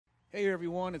Hey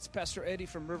everyone, it's Pastor Eddie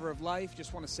from River of Life.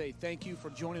 Just want to say thank you for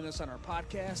joining us on our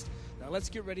podcast. Now let's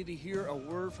get ready to hear a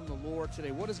word from the Lord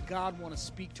today. What does God want to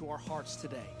speak to our hearts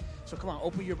today? So come on,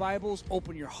 open your Bibles,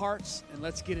 open your hearts, and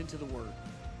let's get into the word.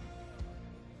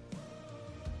 I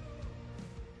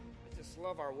just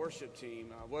love our worship team,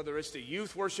 whether it's the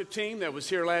youth worship team that was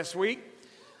here last week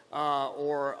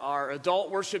or our adult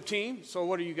worship team. So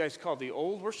what are you guys called, the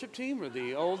old worship team or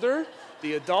the older?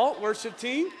 The adult worship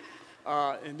team.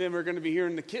 And then we're going to be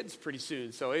hearing the kids pretty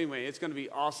soon. So anyway, it's going to be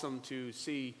awesome to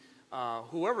see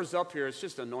whoever's up here is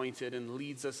just anointed and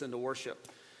leads us into worship.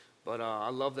 But I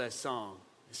love that song.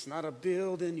 It's not a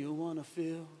building you want to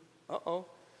fill.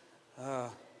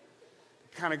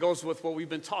 Kind of goes with what we've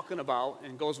been talking about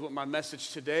and goes with my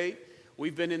message today.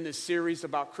 We've been in this series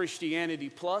about Christianity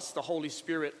Plus, the Holy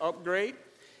Spirit upgrade.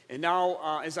 And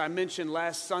now, as I mentioned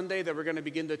last Sunday, that we're going to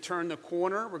begin to turn the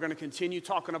corner. We're going to continue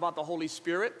talking about the Holy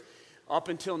Spirit. Up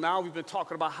until now, we've been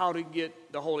talking about how to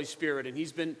get the Holy Spirit, and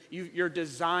you're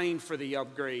designed for the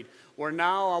upgrade. Where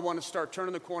now I want to start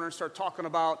turning the corner and start talking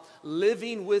about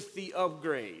living with the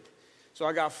upgrade. So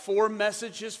I got 4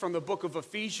 messages from the book of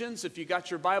Ephesians. If you got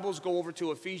your Bibles, go over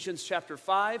to Ephesians chapter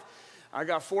 5. I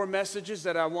got 4 messages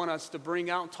that I want us to bring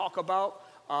out and talk about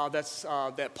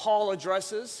that Paul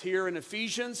addresses here in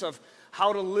Ephesians of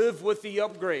how to live with the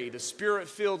upgrade, a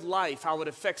spirit-filled life, how it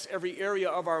affects every area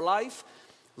of our life.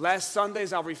 Last Sunday,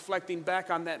 as I was reflecting back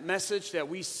on that message, that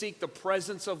we seek the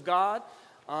presence of God,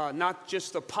 not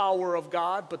just the power of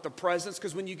God, but the presence,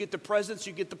 because when you get the presence,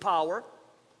 you get the power.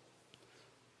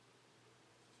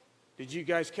 Did you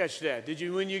guys catch that?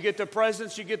 When you get the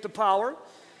presence, you get the power?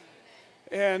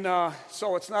 And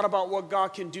so it's not about what God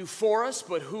can do for us,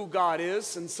 but who God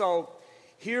is. And so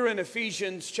here in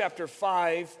Ephesians chapter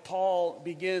 5, Paul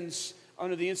begins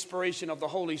under the inspiration of the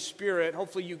Holy Spirit.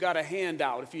 Hopefully you got a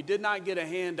handout. If you did not get a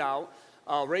handout,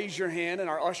 raise your hand and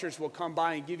our ushers will come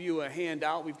by and give you a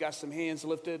handout. We've got some hands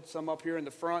lifted, some up here in the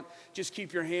front. Just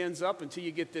keep your hands up until you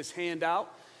get this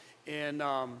handout. And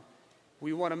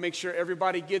we want to make sure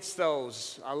everybody gets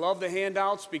those. I love the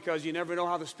handouts because you never know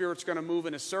how the Spirit's going to move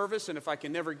in a service. And if I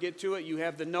can never get to it, you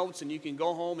have the notes and you can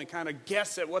go home and kind of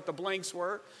guess at what the blanks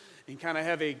were and kind of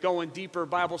have a going deeper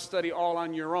Bible study all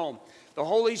on your own. The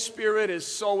Holy Spirit is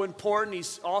so important.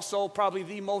 He's also probably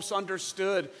the most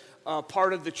understood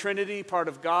part of the Trinity, part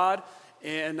of God.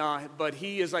 And but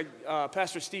he is like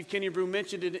Pastor Steve Kinnebrew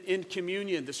mentioned it in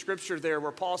communion, the scripture there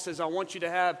where Paul says, I want you to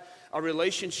have a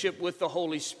relationship with the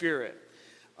Holy Spirit.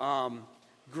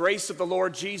 Grace of the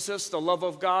Lord Jesus, the love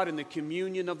of God, and the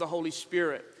communion of the Holy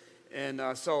Spirit. And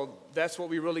so that's what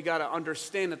we really got to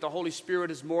understand, that the Holy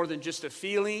Spirit is more than just a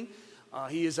feeling.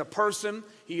 He is a person.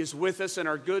 He is with us in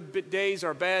our good days,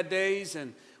 our bad days,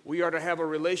 and we are to have a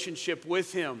relationship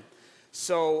with him.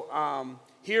 So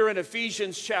here in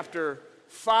Ephesians chapter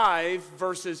 5,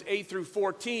 verses 8 through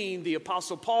 14, the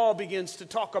Apostle Paul begins to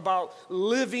talk about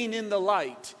living in the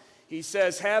light. He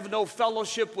says, have no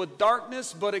fellowship with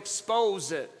darkness, but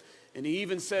expose it. And he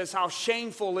even says how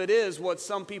shameful it is what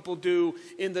some people do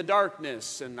in the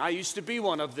darkness. And I used to be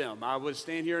one of them. I would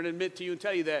stand here and admit to you and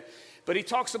tell you that. But he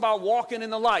talks about walking in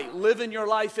the light, living your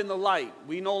life in the light.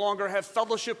 We no longer have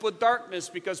fellowship with darkness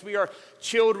because we are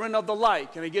children of the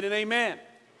light. Can I get an amen?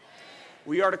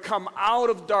 We are to come out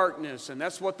of darkness, and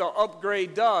that's what the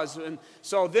upgrade does. And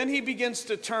so then he begins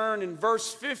to turn in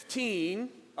verse 15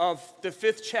 of the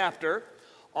 5th chapter,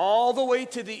 all the way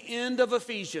to the end of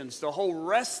Ephesians, the whole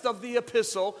rest of the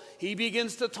epistle. He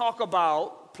begins to talk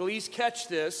about, please catch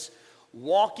this,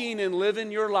 walking and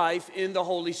living your life in the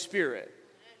Holy Spirit.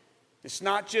 It's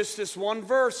not just this one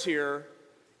verse here.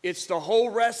 It's the whole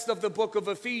rest of the book of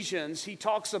Ephesians. He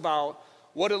talks about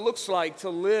what it looks like to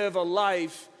live a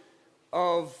life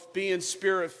of being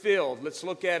Spirit-filled. Let's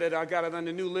look at it. I got it on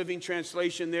the New Living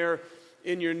Translation there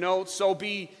in your notes. So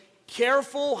be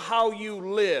careful how you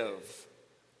live.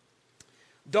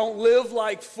 Don't live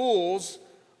like fools,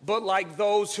 but like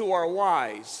those who are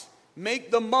wise.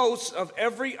 Make the most of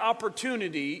every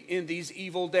opportunity in these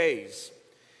evil days.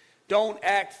 Don't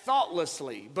act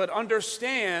thoughtlessly, but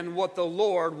understand what the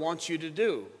Lord wants you to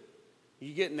do.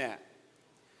 You getting that?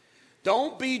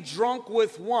 Don't be drunk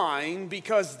with wine,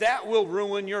 because that will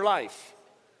ruin your life.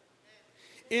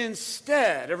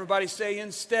 Instead, everybody say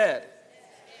instead.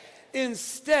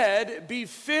 Instead, be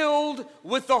filled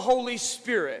with the Holy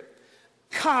Spirit.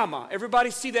 Comma.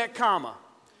 Everybody see that comma?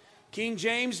 King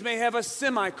James may have a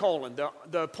semicolon.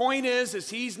 The point is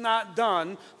he's not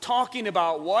done talking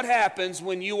about what happens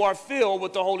when you are filled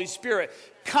with the Holy Spirit.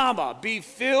 Comma. Be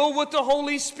filled with the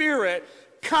Holy Spirit.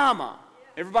 Comma.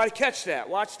 Everybody catch that.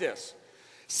 Watch this.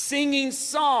 Singing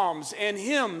psalms and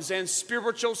hymns and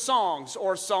spiritual songs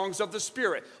or songs of the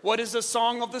Spirit. What is a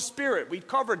song of the Spirit? We've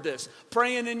covered this.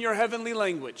 Praying in your heavenly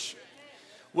language.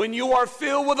 When you are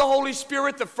filled with the Holy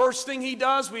Spirit, the first thing he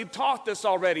does, we've taught this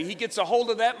already, he gets a hold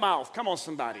of that mouth. Come on,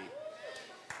 somebody.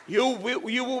 You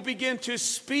will begin to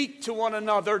speak to one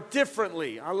another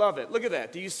differently. I love it. Look at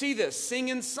that. Do you see this?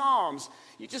 Singing psalms.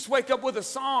 You just wake up with a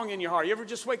song in your heart. You ever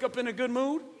just wake up in a good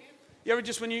mood? You ever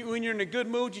just, when you're in a good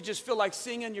mood, you just feel like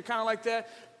singing? You're kind of like that?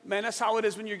 Man, that's how it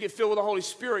is when you get filled with the Holy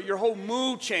Spirit. Your whole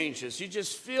mood changes. You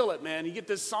just feel it, man. You get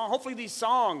this song. Hopefully these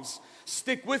songs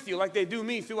stick with you like they do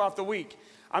me throughout the week.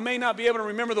 I may not be able to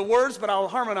remember the words, but I'll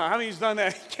harmonize. How many's done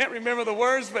that? Can't remember the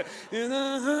words, but then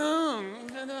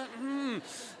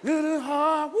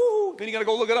you got to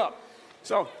go look it up.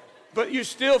 So, but you're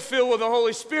still filled with the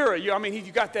Holy Spirit.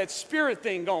 You got that spirit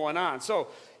thing going on. So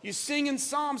you singing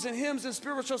psalms and hymns and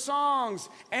spiritual songs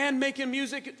and making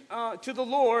music to the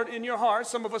Lord in your heart.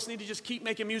 Some of us need to just keep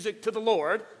making music to the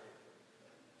Lord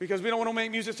because we don't want to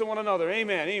make music to one another.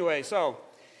 Amen. Anyway,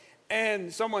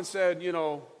 and someone said,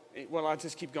 well, I'll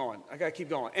just keep going. I got to keep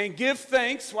going. And give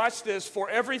thanks, watch this, for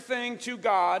everything to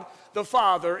God the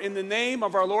Father in the name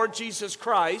of our Lord Jesus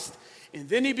Christ. And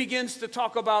then he begins to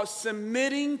talk about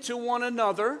submitting to one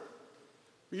another,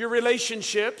 your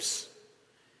relationships.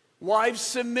 Wives,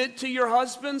 submit to your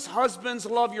husbands. Husbands,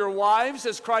 love your wives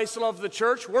as Christ loved the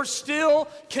church. We're still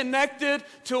connected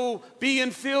to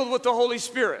being filled with the Holy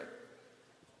Spirit.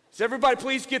 So everybody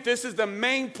please get this. Is the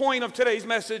main point of today's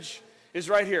message is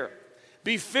right here.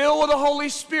 Be filled with the Holy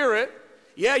Spirit.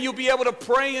 Yeah, you'll be able to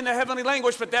pray in the heavenly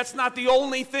language, but that's not the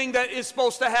only thing that is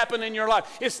supposed to happen in your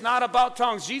life. It's not about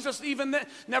tongues. Jesus even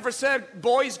never said,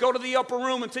 boys, go to the upper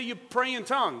room until you pray in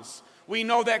tongues. We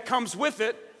know that comes with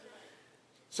it.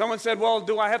 Someone said, well,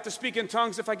 do I have to speak in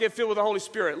tongues if I get filled with the Holy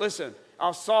Spirit? Listen,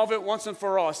 I'll solve it once and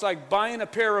for all. It's like buying a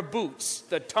pair of boots.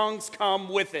 The tongues come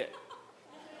with it.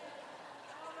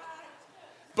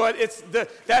 But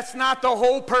that's not the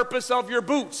whole purpose of your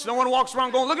boots. No one walks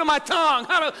around going, look at my tongue.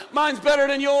 Mine's better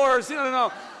than yours.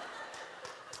 No.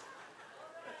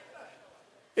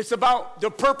 It's about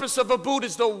the purpose of a boot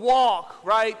is to walk,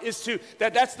 right?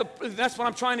 That's what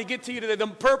I'm trying to get to you today. The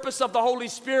purpose of the Holy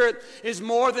Spirit is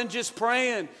more than just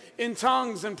praying in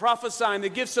tongues and prophesying. The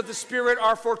gifts of the Spirit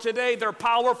are for today. They're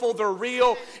powerful, they're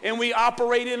real, and we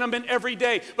operate in them in every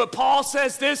day. But Paul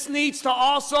says this needs to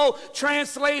also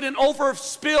translate and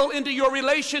overspill into your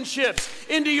relationships,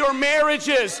 into your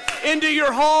marriages, into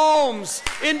your homes,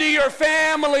 into your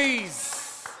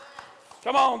families.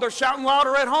 Come on, they're shouting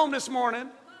louder at home this morning.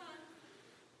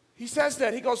 He says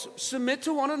that. He goes, submit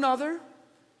to one another.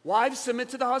 Wives, submit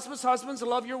to the husbands. Husbands,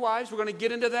 love your wives. We're going to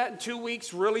get into that in 2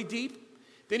 weeks, really deep.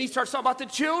 Then he starts talking about the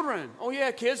children. Oh,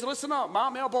 yeah, kids, listen up.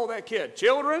 Mom, elbow that kid.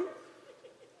 Children.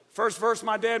 First verse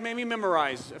my dad made me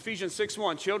memorize. Ephesians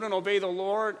 6:1. Children, obey the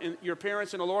Lord and your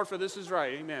parents in the Lord, for this is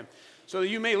right. Amen. So that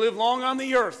you may live long on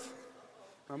the earth.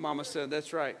 My mama said,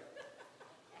 that's right.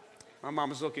 My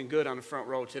mama's looking good on the front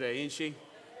row today, ain't she?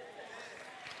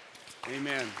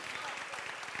 Amen.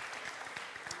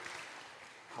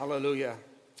 Hallelujah.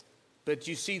 But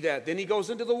you see that. Then he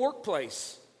goes into the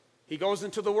workplace. He goes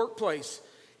into the workplace.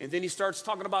 And then he starts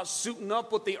talking about suiting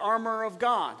up with the armor of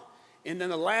God. And then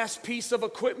the last piece of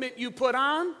equipment you put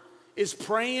on is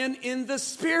praying in the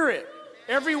Spirit.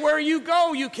 Everywhere you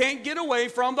go, you can't get away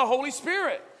from the Holy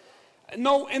Spirit.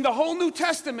 No, in the whole New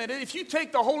Testament, if you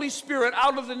take the Holy Spirit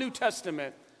out of the New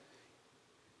Testament,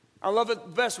 I love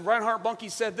it best. Reinhard Bonnke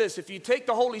said this: if you take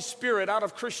the Holy Spirit out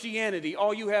of Christianity,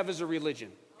 all you have is a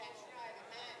religion.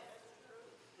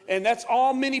 And that's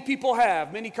all many people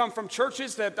have. Many come from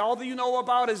churches that all you know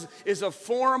about is a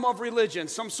form of religion,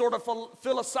 some sort of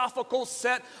philosophical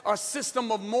set, a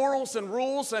system of morals and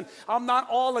rules. And I'm not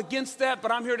all against that,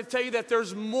 but I'm here to tell you that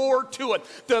there's more to it.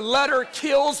 The letter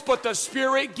kills, but the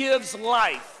Spirit gives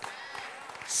life.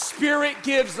 Spirit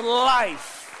gives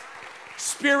life.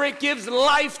 Spirit gives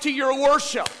life to your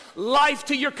worship, life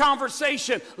to your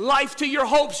conversation, life to your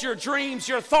hopes, your dreams,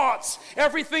 your thoughts.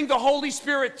 Everything the Holy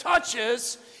Spirit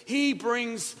touches, He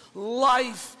brings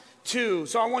life to.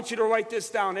 So I want you to write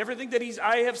this down. Everything that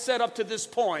I have said up to this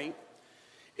point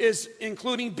is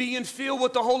including being filled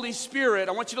with the Holy Spirit.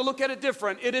 I want you to look at it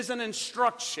different. It is an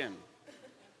instruction.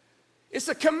 It's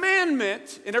a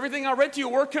commandment, and everything I read to you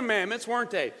were commandments, weren't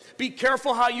they? Be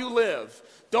careful how you live.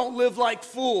 Don't live like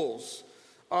fools.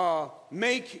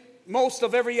 Make most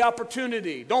of every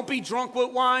opportunity. Don't be drunk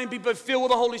with wine, be filled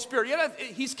with the Holy Spirit. Yeah,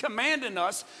 He's commanding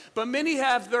us, but many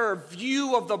have their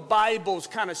view of the Bibles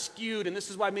kind of skewed, and this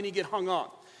is why many get hung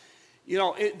up.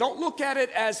 Don't look at it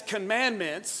as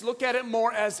commandments. Look at it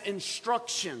more as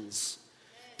instructions.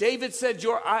 David said,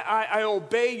 I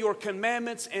obey your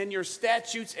commandments and your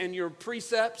statutes and your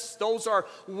precepts. Those are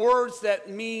words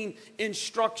that mean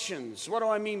instructions. What do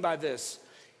I mean by this?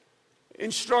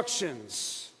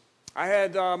 Instructions. I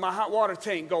had my hot water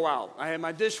tank go out. I had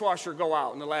my dishwasher go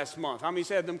out in the last month. How many's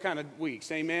had them kind of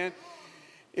weeks? Amen.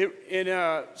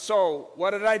 So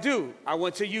what did I do? I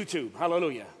went to YouTube.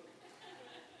 Hallelujah.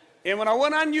 And when I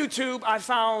went on YouTube, I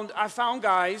found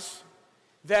guys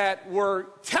that were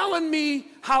telling me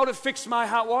how to fix my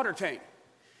hot water tank.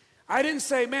 I didn't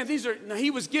say, man,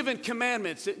 he was given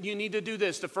commandments that you need to do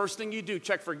this. The first thing you do,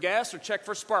 check for gas or check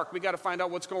for spark. We got to find out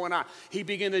what's going on. He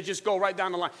began to just go right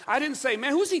down the line. I didn't say,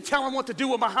 man, who's he telling what to do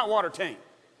with my hot water tank?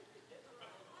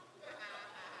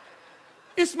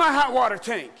 It's my hot water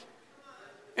tank.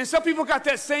 And some people got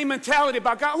that same mentality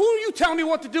about God. Who are you telling me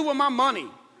what to do with my money?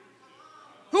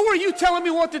 Who are you telling me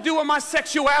what to do with my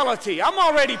sexuality? I'm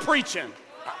already preaching.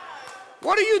 Who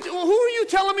are you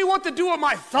telling me what to do with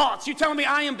my thoughts? You telling me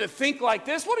I am to think like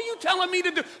this? What are you telling me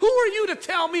to do? Who are you to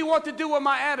tell me what to do with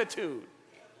my attitude?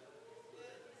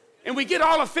 And we get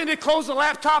all offended, close the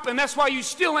laptop, and that's why you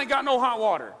still ain't got no hot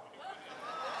water.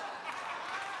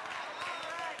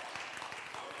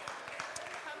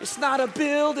 It's not a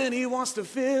building he wants to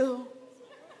fill.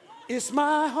 It's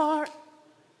my heart.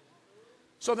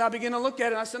 So then I began to look at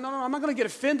it, and I said, no, I'm not going to get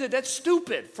offended. That's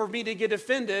stupid for me to get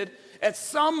offended at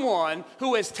someone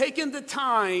who has taken the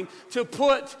time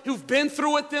who've been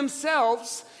through it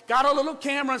themselves, got a little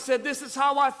camera and said, this is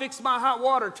how I fix my hot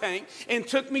water tank, and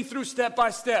took me through step by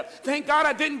step. Thank God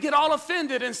I didn't get all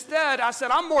offended. Instead, I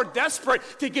said, I'm more desperate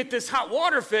to get this hot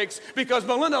water fixed because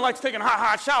Melinda likes taking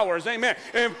hot showers. Amen.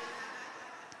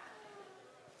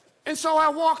 And so I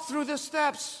walked through the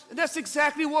steps. And that's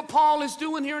exactly what Paul is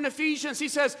doing here in Ephesians. He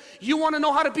says, you want to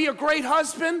know how to be a great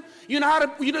husband? You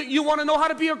want to know how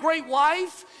to be a great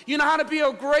wife? You know how to be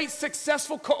a great,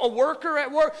 successful worker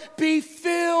at work? Be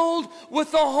filled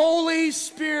with the Holy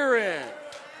Spirit.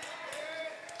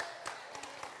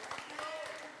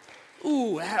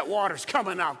 Ooh, that water's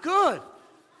coming out good.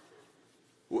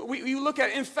 You look at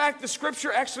it. In fact, the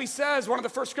scripture actually says, one of the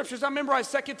first scriptures I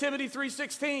memorized, 2 Timothy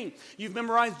 3:16. You've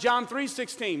memorized John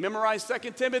 3:16. Memorize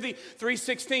 2 Timothy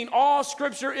 3:16. All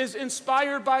scripture is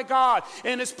inspired by God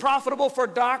and is profitable for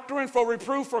doctrine, for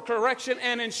reproof, for correction,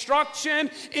 and instruction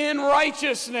in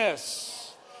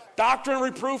righteousness. Doctrine,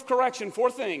 reproof, correction. 4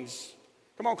 things.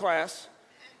 Come on, class.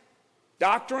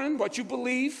 Doctrine, what you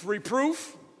believe.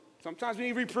 Reproof. Sometimes we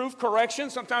need reproof. Correction.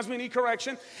 Sometimes we need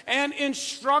correction. And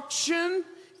instruction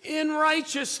in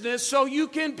righteousness, so you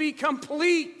can be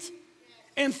complete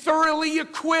and thoroughly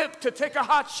equipped to take a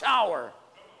hot shower.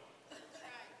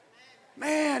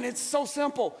 Man, it's so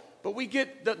simple. But we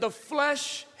get, the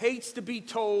flesh hates to be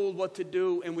told what to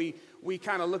do, and we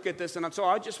kind of look at this. And so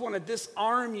I just want to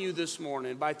disarm you this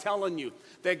morning by telling you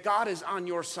that God is on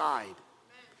your side.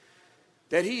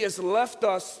 That he has left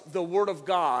us the Word of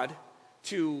God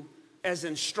as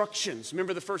instructions. I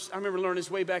remember learning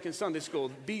this way back in Sunday school,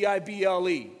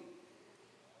 Bible.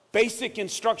 Basic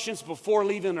instructions before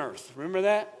leaving earth. Remember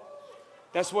that?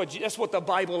 That's what the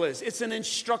Bible is. It's an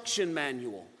instruction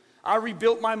manual. I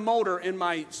rebuilt my motor in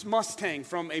my Mustang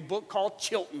from a book called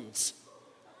Chilton's.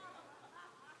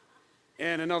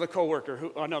 And another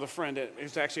another friend that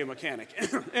is actually a mechanic.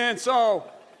 And so,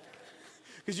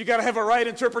 because you got to have a right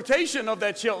interpretation of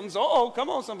that Chilton's. Oh, come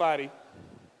on, somebody.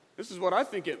 This is what I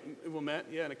think it meant.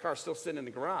 Yeah, and the car's still sitting in the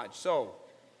garage. So,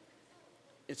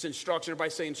 it's instruction.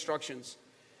 Everybody say instructions.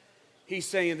 He's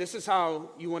saying this is how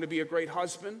you want to be a great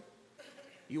husband.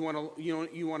 You want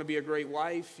to be a great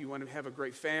wife. You want to have a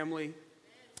great family.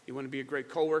 You want to be a great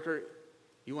coworker.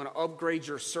 You want to upgrade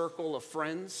your circle of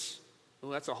friends.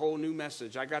 Well, that's a whole new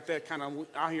message. I got that kind of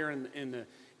out here in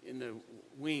the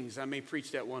wings. I may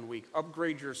preach that one week.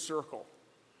 Upgrade your circle.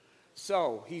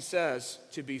 So, he says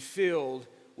to be filled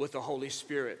with the Holy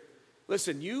Spirit.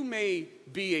 Listen, you may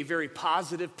be a very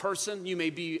positive person. You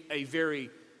may be a very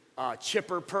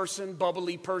chipper person,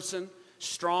 bubbly person,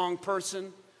 strong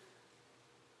person.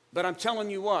 But I'm telling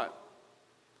you what,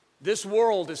 this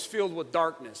world is filled with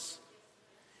darkness.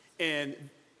 And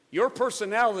your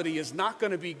personality is not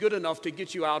going to be good enough to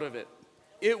get you out of it.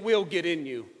 It will get in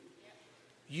you.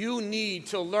 You need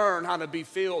to learn how to be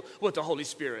filled with the Holy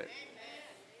Spirit.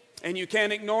 And you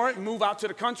can't ignore it. Move out to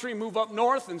the country, move up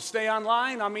north, and stay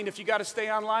online. I mean, if you got to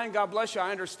stay online, God bless you,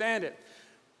 I understand it.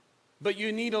 But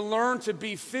you need to learn to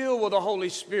be filled with the Holy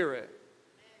Spirit.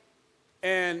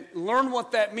 And learn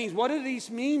what that means. What do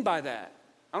these mean by that?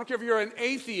 I don't care if you're an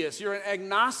atheist, you're an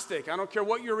agnostic. I don't care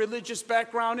what your religious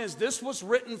background is. This was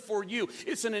written for you.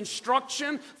 It's an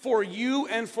instruction for you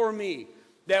and for me.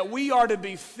 That we are to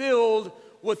be filled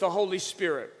with the Holy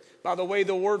Spirit. By the way,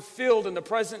 the word filled in the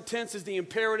present tense is the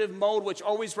imperative mode, which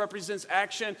always represents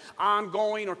action,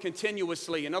 ongoing or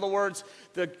continuously. In other words,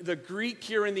 the Greek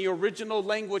here in the original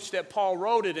language that Paul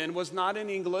wrote it in was not in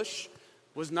English,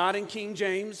 was not in King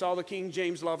James. All the King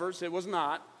James lovers, it was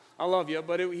not. I love you,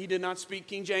 but he did not speak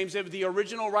King James. The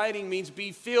original writing means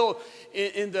be filled.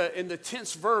 In the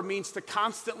tense verb means to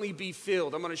constantly be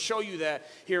filled. I'm going to show you that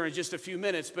here in just a few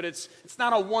minutes, but it's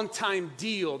not a one-time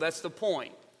deal. That's the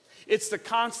point. It's to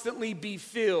constantly be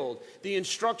filled. The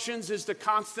instructions is to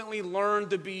constantly learn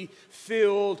to be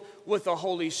filled with the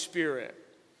Holy Spirit.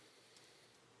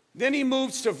 Then he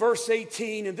moves to verse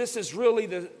 18, and this is really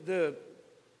the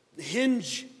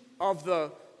hinge of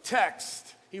the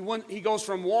text. He goes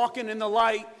from walking in the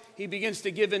light, he begins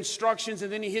to give instructions, and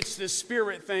then he hits the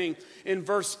Spirit thing in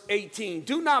verse 18.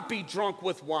 Do not be drunk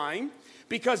with wine,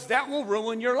 because that will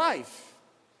ruin your life.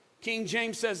 King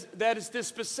James says that is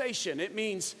dispensation. It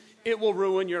means it will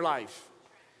ruin your life.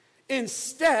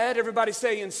 Instead, everybody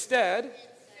say instead,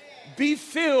 be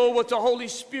filled with the Holy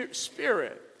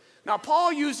Spirit. Now,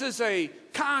 Paul uses a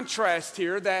contrast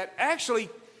here that actually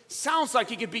sounds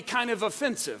like it could be kind of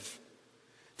offensive.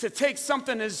 To take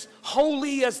something as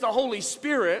holy as the Holy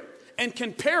Spirit and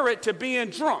compare it to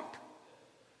being drunk.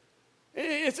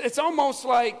 It's almost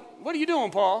like, what are you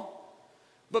doing, Paul?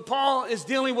 But Paul is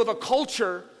dealing with a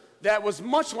culture that was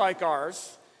much like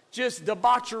ours. Just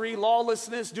debauchery,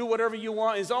 lawlessness, do whatever you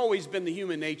want has always been the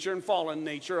human nature and fallen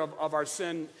nature of our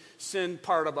sin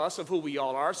part of us, of who we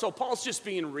all are. So Paul's just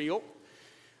being real.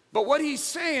 But what he's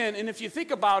saying, and if you think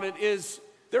about it, is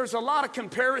there's a lot of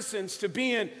comparisons to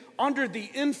being under the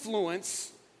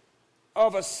influence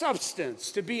of a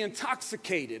substance, to be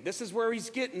intoxicated. This is where he's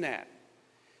getting at.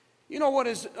 You know what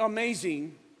is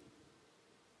amazing?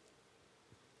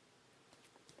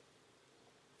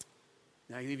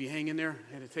 Now, I leave you hanging there?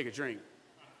 I had to take a drink.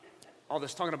 All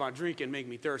this talking about drinking made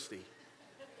me thirsty.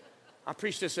 I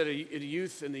preached this at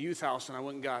in the youth house, and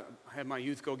I had my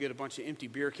youth go get a bunch of empty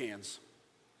beer cans.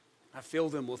 I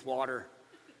filled them with water.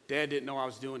 Dad didn't know I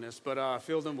was doing this, but I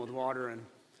filled them with water and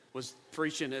was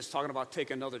preaching this, talking about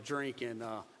take another drink. And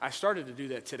I started to do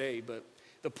that today, but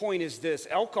the point is this.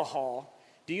 Alcohol,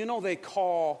 do you know they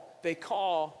call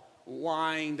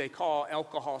wine, they call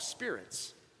alcohol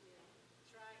spirits?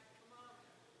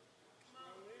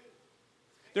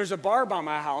 There's a bar by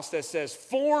my house that says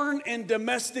foreign and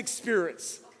domestic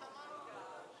spirits.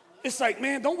 It's like,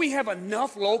 man, don't we have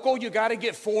enough local? You got to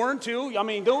get foreign too? I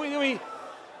mean, don't we?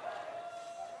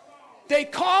 They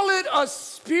call it a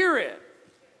spirit.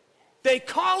 They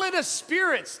call it a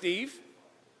spirit, Steve.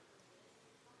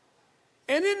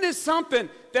 And isn't this something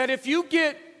that if you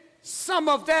get some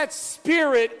of that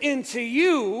spirit into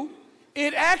you,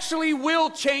 it actually will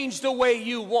change the way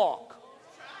you walk.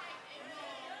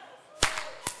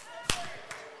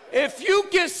 If you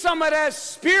get some of that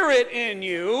spirit in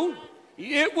you,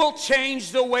 it will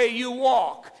change the way you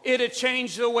walk. It'll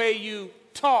change the way you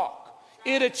talk.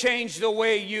 It'll change the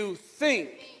way you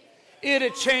think. It'll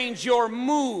change your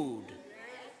mood.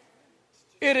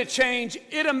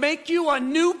 It'll make you a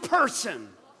new person,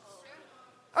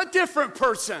 a different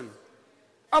person,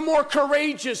 a more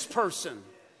courageous person.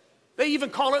 They even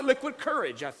call it liquid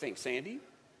courage, I think, Sandy.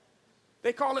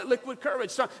 They call it liquid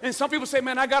courage. And some people say,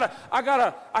 man,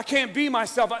 I can't be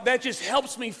myself. That just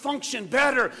helps me function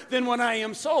better than when I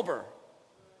am sober.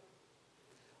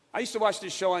 I used to watch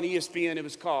this show on ESPN. It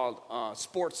was called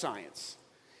Sports Science.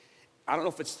 I don't know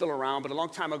if it's still around, but a long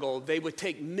time ago, they would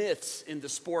take myths in the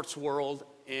sports world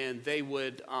and they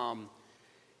would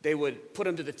put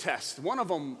them to the test. One of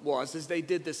them is they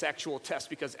did this actual test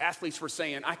because athletes were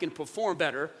saying, I can perform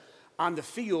better on the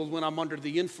field when I'm under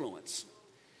the influence.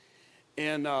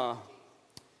 And how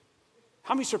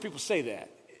many sure people say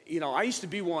that? You know, I used to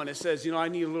be one that says, you know, I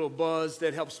need a little buzz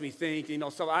that helps me think, you know,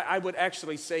 so I would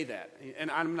actually say that.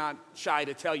 And I'm not shy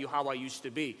to tell you how I used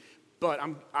to be. But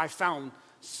I found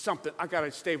something. I got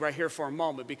to stay right here for a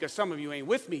moment because some of you ain't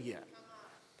with me yet.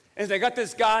 And they got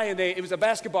this guy, and it was a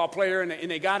basketball player, and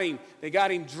they got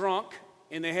him drunk,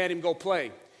 and they had him go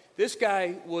play. This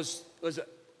guy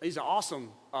he's an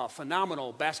awesome,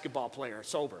 phenomenal basketball player,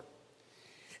 sober.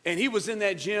 And he was in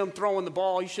that gym throwing the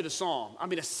ball. You should have saw him. I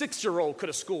mean, a 6-year-old could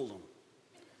have schooled him.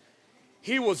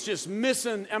 He was just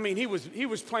missing. I mean, he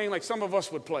was playing like some of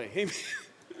us would play.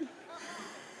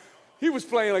 He was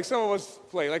playing like some of us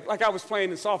play, like I was playing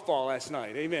in softball last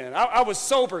night. Amen. I was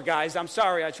sober, guys. I'm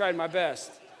sorry. I tried my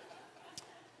best.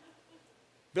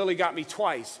 Billy got me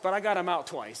twice, but I got him out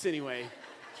twice anyway.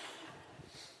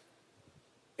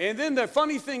 And then the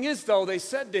funny thing is, though, they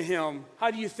said to him,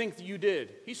 how do you think that you did?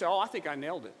 He said, I think I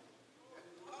nailed it.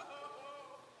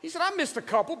 He said, I missed a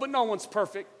couple, but no one's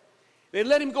perfect. They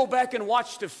let him go back and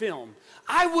watch the film.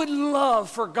 I would love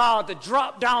for God to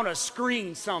drop down a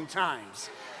screen sometimes.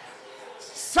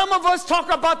 Some of us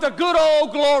talk about the good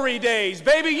old glory days.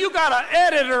 Baby, you got an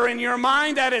editor in your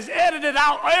mind that has edited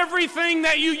out everything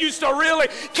that you used to really.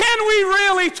 Can we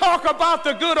really talk about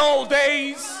the good old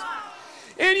days?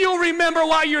 And you'll remember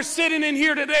why you're sitting in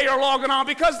here today or logging on,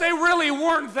 because they really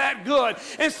weren't that good.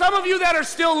 And some of you that are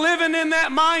still living in that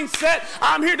mindset,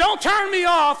 I'm here, don't turn me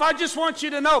off. I just want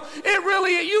you to know, you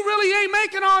really ain't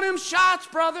making all them shots,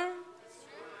 brother.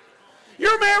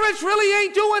 Your marriage really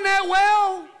ain't doing that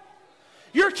well.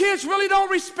 Your kids really don't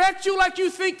respect you like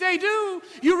you think they do.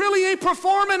 You really ain't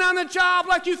performing on the job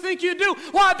like you think you do.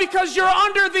 Why? Because you're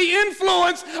under the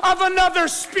influence of another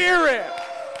spirit.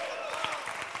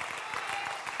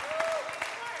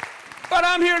 But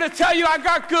I'm here to tell you, I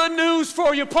got good news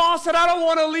for you. Paul said, I don't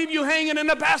want to leave you hanging in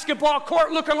the basketball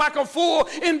court looking like a fool,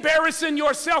 embarrassing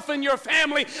yourself and your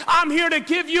family. I'm here to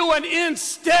give you an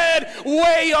instead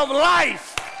way of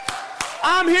life.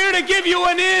 I'm here to give you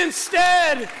an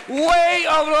instead way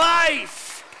of life.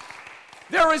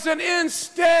 There is an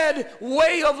instead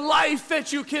way of life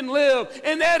that you can live,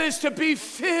 and that is to be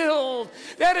filled.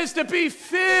 That is to be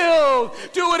filled.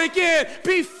 Do it again.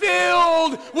 Be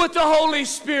filled with the Holy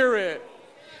Spirit.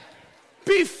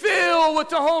 Be filled with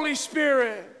the Holy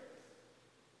Spirit.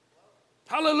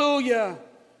 Hallelujah.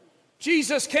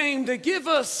 Jesus came to give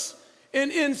us an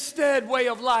instead way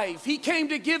of life. He came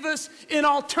to give us an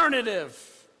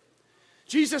alternative.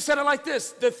 Jesus said it like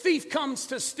this: the thief comes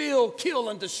to steal, kill,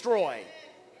 and destroy.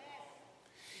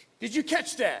 Did you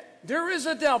catch that? There is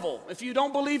a devil. If you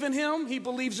don't believe in him, he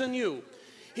believes in you.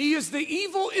 He is the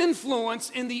evil influence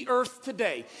in the earth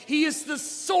today. He is the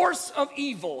source of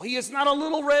evil. He is not a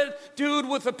little red dude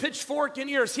with a pitchfork and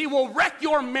ears. He will wreck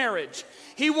your marriage.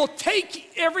 He will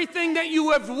take everything that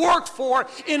you have worked for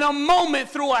in a moment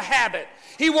through a habit.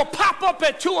 He will pop up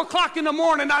at 2 o'clock in the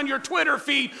morning on your Twitter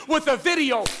feed with a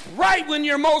video right when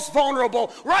you're most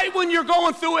vulnerable, right when you're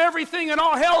going through everything and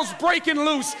all hell's breaking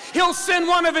loose. He'll send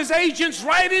one of his agents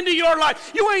right into your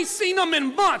life. You ain't seen them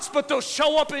in months, but they'll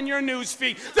show up in your news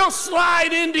feed. They'll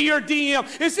slide into your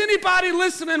DM. Is anybody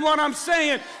listening what I'm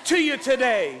saying to you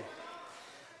today?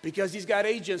 Because he's got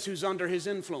agents who's under his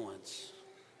influence.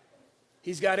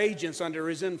 He's got agents under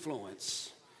his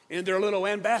influence. And they're little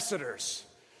ambassadors.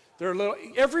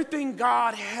 Everything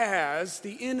God has,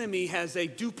 the enemy has a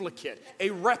duplicate, a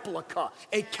replica,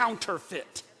 a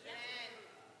counterfeit.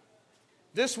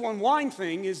 This one wine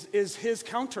thing is his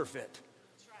counterfeit.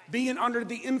 Being under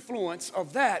the influence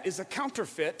of that is a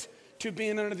counterfeit to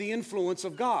being under the influence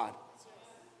of God.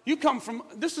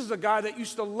 This is a guy that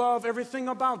used to love everything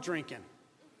about drinking.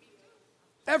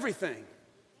 Everything.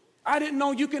 I didn't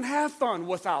know you can have fun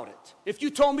without it. If you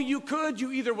told me you could,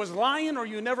 you either was lying or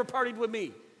you never partied with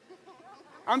me.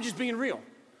 I'm just being real.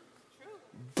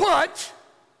 But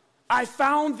I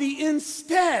found the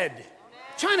instead.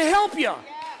 Trying to help you.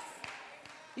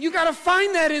 You got to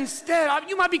find that instead.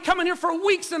 You might be coming here for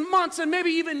weeks and months and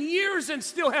maybe even years and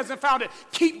still hasn't found it.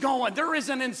 Keep going. There is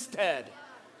an instead.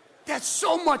 That's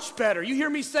so much better. You hear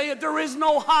me say it? There is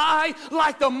no high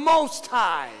like the Most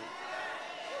High.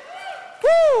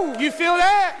 Woo! You feel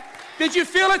that? Did you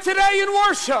feel it today in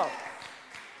worship?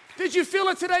 Did you feel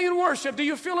it today in worship? Do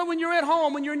you feel it when you're at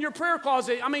home, when you're in your prayer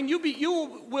closet? I mean,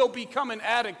 you will become an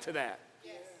addict to that.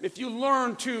 If you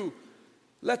learn to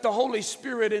let the Holy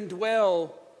Spirit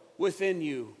indwell within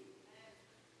you.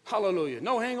 Hallelujah.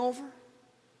 No hangover.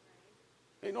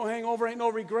 Ain't no hangover, ain't no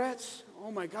regrets.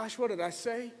 Oh my gosh, what did I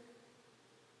say?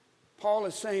 Paul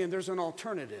is saying there's an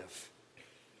alternative.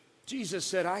 Jesus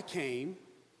said, I came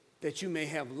that you may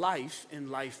have life and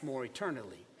life more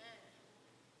eternally.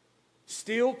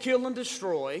 Steal, kill, and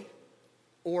destroy,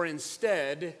 or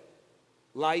instead,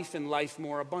 life and life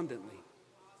more abundantly.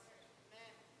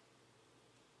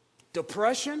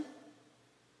 Depression,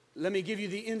 let me give you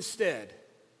the instead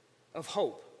of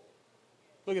hope.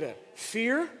 Look at that.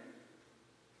 Fear,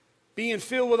 being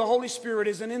filled with the Holy Spirit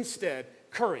is an instead.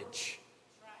 Courage.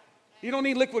 You don't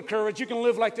need liquid courage. You can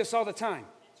live like this all the time.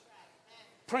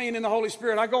 Praying in the Holy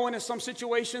Spirit. I go into some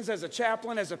situations as a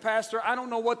chaplain, as a pastor. I don't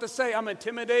know what to say. I'm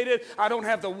intimidated. I don't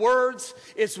have the words.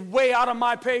 It's way out of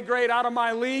my pay grade, out of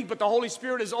my league, but the Holy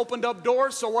Spirit has opened up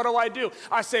doors. So what do?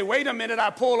 I say, wait a minute. I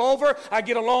pull over. I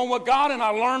get alone with God, and I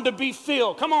learn to be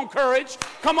filled. Come on, courage.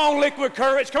 Come on, liquid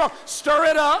courage. Come on, stir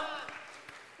it up.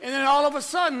 And then all of a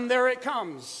sudden, there it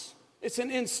comes. It's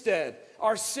an instead.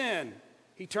 Our sin,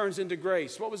 he turns into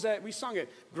grace. What was that? We sung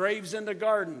it. Graves into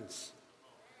gardens.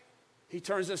 He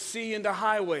turns the sea into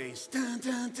highways. Dun,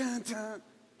 dun, dun, dun.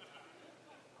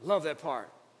 Love that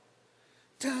part.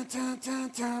 ta, ta, ta,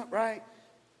 ta, right?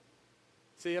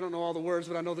 See, I don't know all the words,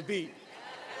 but I know the beat.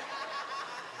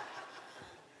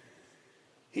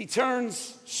 He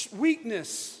turns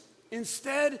weakness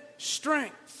instead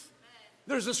strength.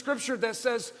 There's a scripture that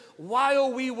says,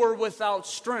 while we were without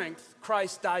strength,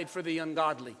 Christ died for the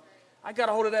ungodly. I got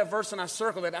a hold of that verse and I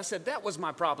circled it. I said, that was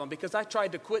my problem because I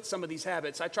tried to quit some of these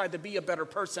habits. I tried to be a better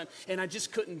person and I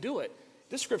just couldn't do it.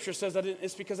 This scripture says that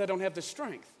it's because I don't have the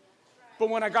strength. But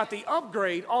when I got the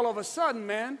upgrade, all of a sudden,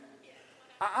 man,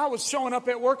 I was showing up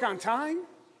at work on time.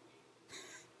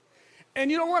 And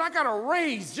you know what? I got a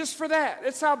raise just for that.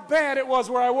 That's how bad it was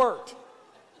where I worked.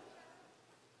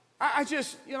 I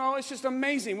just, it's just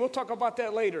amazing. We'll talk about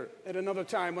that later at another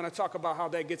time when I talk about how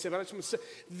that gets in. But I just want to say,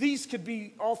 these could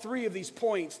be, all three of these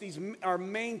points, these are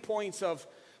main points of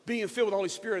being filled with the Holy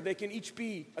Spirit. They can each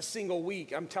be a single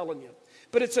week, I'm telling you.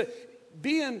 But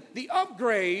being the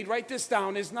upgrade, write this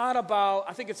down, is not about,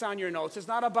 I think it's on your notes, it's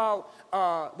not about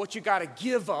what you got to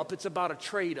give up, it's about a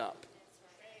trade up.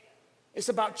 It's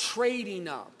about trading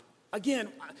up. Again,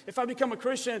 if I become a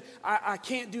Christian, I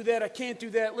can't do that, I can't do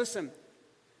that. Listen,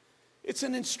 it's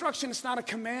an instruction, it's not a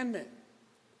commandment.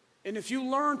 And if you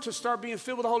learn to start being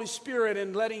filled with the Holy Spirit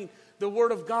and letting the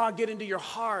Word of God get into your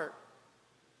heart,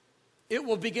 it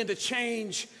will begin to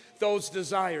change those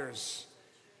desires.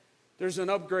 There's an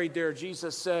upgrade there.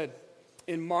 Jesus said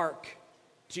in Mark,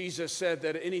 Jesus said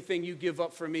that anything you give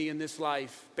up for me in this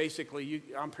life, basically,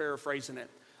 I'm paraphrasing it,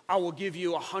 I will give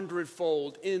you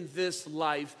 100-fold in this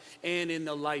life and in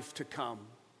the life to come.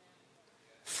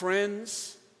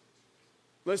 Friends,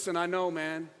 listen, I know,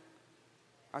 man.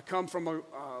 I come from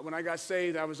when I got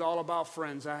saved, I was all about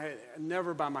friends. I had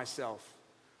never by myself.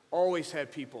 Always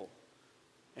had people.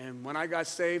 And when I got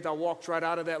saved, I walked right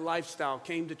out of that lifestyle,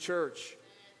 came to church.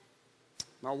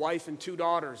 My wife and 2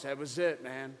 daughters, that was it,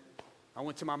 man. I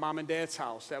went to my mom and dad's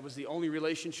house. That was the only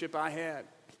relationship I had.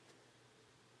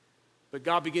 But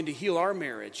God began to heal our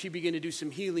marriage. He began to do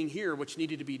some healing here, which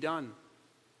needed to be done.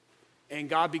 And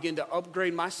God began to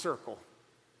upgrade my circle.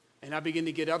 And I began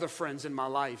to get other friends in my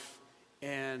life.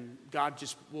 And God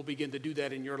just will begin to do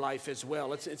that in your life as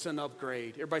well. It's an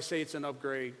upgrade. Everybody say it's an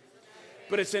upgrade.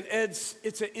 But it's an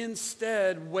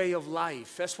instead way of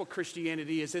life. That's what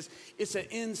Christianity is. It's an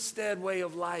instead way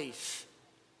of life.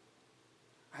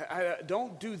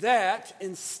 Don't do that.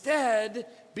 Instead,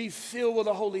 be filled with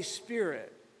the Holy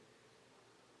Spirit.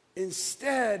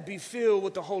 Instead, be filled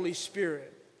with the Holy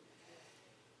Spirit.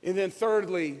 And then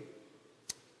thirdly,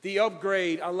 the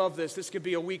upgrade, I love this. This could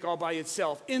be a week all by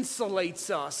itself. Insulates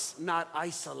us, not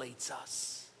isolates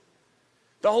us.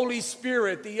 The Holy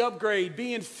Spirit, the upgrade,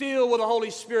 being filled with the Holy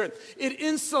Spirit, it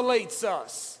insulates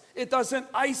us. It doesn't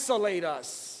isolate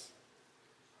us.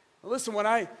 Listen, when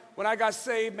I got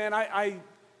saved, man,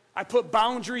 I put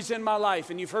boundaries in my life.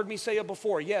 And you've heard me say it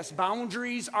before. Yes,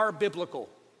 boundaries are biblical.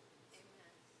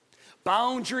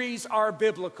 Boundaries are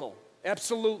biblical.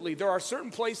 Absolutely. There are certain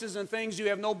places and things you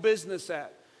have no business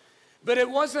at. But it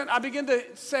wasn't, I began to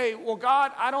say, well,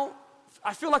 God,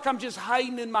 I feel like I'm just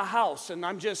hiding in my house and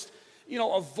I'm just,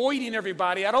 avoiding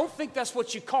everybody. I don't think that's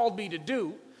what you called me to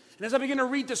do. And as I began to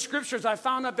read the scriptures, I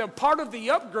found out that part of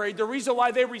the upgrade, the reason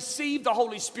why they received the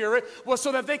Holy Spirit was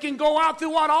so that they can go out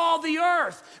throughout all the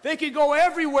earth. They can go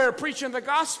everywhere preaching the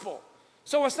gospel.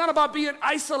 So it's not about being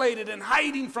isolated and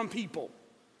hiding from people.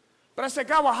 But I said,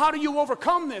 God, well, how do you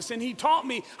overcome this? And he taught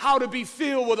me how to be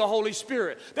filled with the Holy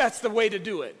Spirit. That's the way to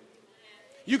do it.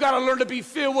 You got to learn to be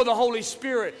filled with the Holy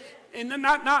Spirit. And then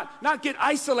not get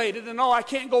isolated and, I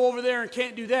can't go over there and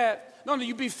can't do that. No,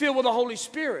 you be filled with the Holy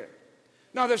Spirit.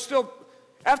 Now, there's still,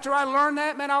 after I learned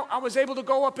that, man, I was able to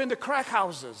go up into crack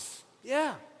houses.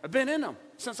 Yeah, I've been in them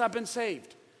since I've been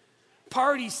saved.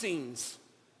 Party scenes.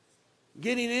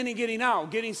 Getting in and getting out.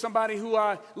 Getting somebody who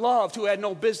I loved who had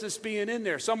no business being in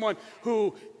there. Someone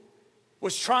who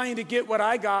was trying to get what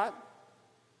I got,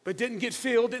 but didn't get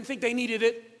filled, didn't think they needed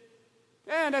it.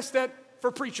 And that's that for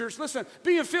preachers. Listen,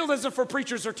 being filled isn't for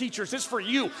preachers or teachers. It's for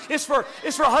you. It's for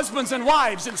husbands and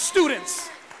wives and students.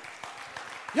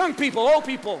 Young people, old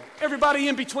people, everybody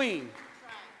in between.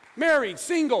 Married,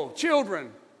 single,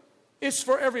 children. It's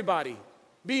for everybody.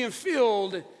 Being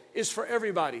filled is for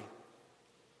everybody.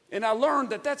 And I learned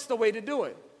that that's the way to do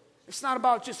it. It's not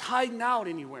about just hiding out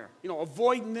anywhere,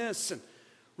 avoiding this and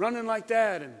running like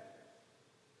that and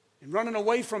running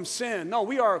away from sin. No,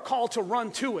 we are called to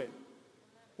run to it.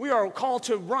 We are called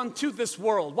to run to this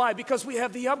world. Why? Because we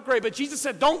have the upgrade. But Jesus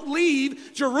said, don't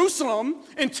leave Jerusalem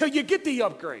until you get the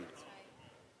upgrade.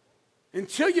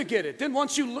 Until you get it. Then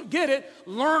once you get it,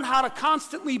 learn how to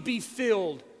constantly be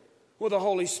filled with the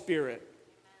Holy Spirit.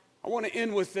 I want to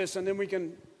end with this, and then we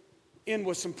can end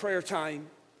with some prayer time.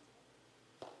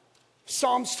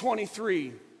 Psalms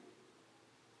 23.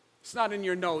 It's not in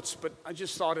your notes, but I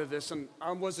just thought of this, and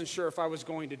I wasn't sure if I was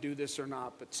going to do this or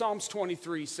not. But Psalms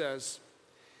 23 says,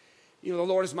 the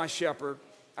Lord is my shepherd,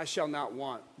 I shall not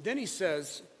want. Then he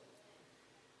says,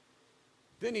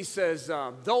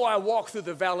 though I walk through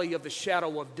the valley of the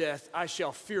shadow of death, I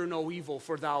shall fear no evil,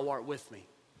 for thou art with me.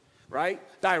 Right?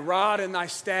 Thy rod and thy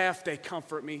staff, they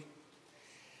comfort me.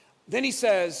 Then he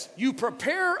says, you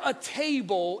prepare a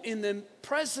table in the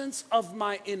presence of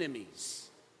my enemies.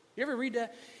 You ever read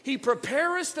that? He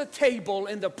prepareth a table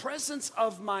in the presence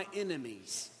of my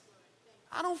enemies.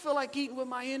 I don't feel like eating with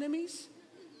my enemies.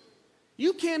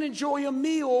 You can't enjoy a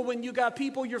meal when you got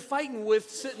people you're fighting with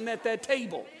sitting at that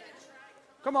table.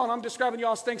 Come on, I'm describing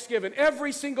y'all's Thanksgiving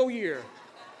every single year.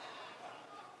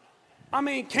 I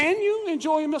mean, can you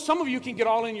enjoy a meal? Some of you can get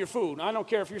all in your food. I don't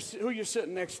care who you're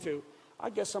sitting next to. I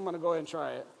guess I'm going to go ahead and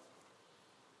try it.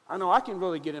 I know I can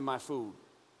really get in my food.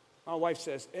 My wife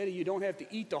says, Eddie, you don't have to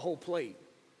eat the whole plate.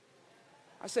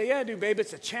 I say, yeah, I do, babe,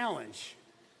 it's a challenge.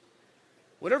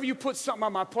 Whatever you put something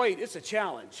on my plate, it's a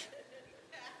challenge.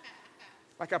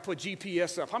 Like I put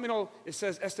GPS up. How many know it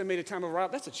says estimated time of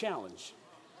arrival? That's a challenge.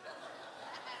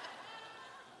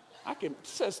 It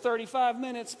says 35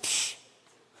 minutes. Psh.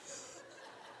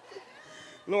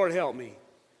 Lord help me.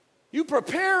 You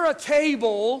prepare a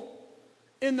table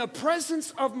in the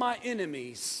presence of my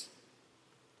enemies.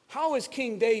 How is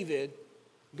King David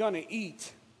going to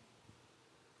eat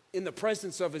in the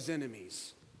presence of his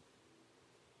enemies?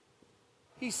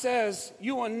 He says,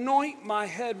 you anoint my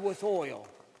head with oil.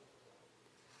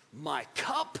 My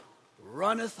cup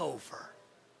runneth over.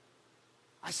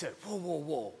 I said, whoa, whoa,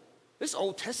 whoa. This is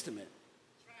Old Testament.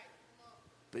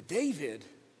 But David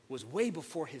was way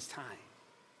before his time.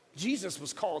 Jesus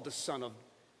was called the son of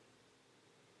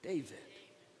David.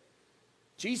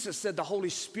 Jesus said the Holy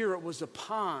Spirit was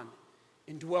upon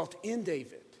and dwelt in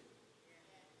David.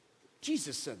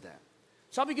 Jesus said that.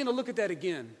 So I begin to look at that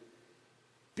again.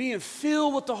 Being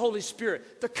filled with the Holy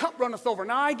Spirit. The cup runneth over.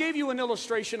 Now, I gave you an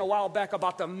illustration a while back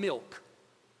about the milk.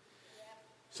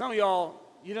 Some of y'all,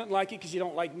 you didn't like it because you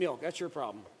don't like milk. That's your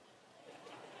problem.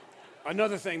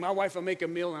 Another thing, my wife will make a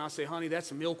meal and I'll say, honey,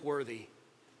 that's milk worthy.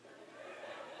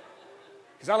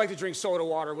 Because I like to drink soda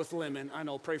water with lemon. I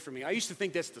know, pray for me. I used to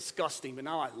think that's disgusting, but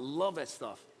now I love that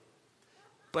stuff.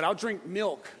 But I'll drink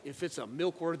milk if it's a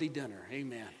milk-worthy dinner.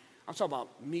 Amen. I'm talking about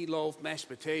meatloaf, mashed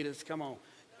potatoes. Come on.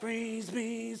 Greens,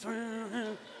 beans.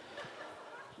 Go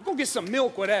get some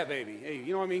milk with that, baby. Hey,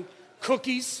 you know what I mean?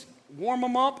 Cookies, warm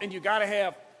them up, and you got to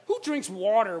have, who drinks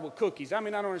water with cookies? I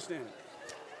mean, I don't understand it.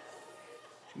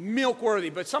 Milk worthy,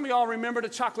 but some of y'all remember the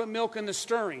chocolate milk and the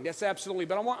stirring. That's absolutely,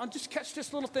 but I'll just catch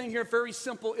this little thing here, very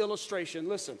simple illustration.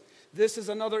 Listen, this is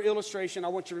another illustration. I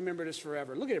want you to remember this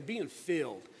forever. Look at it, being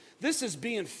filled. This is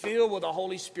being filled with the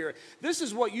Holy Spirit. This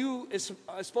is what is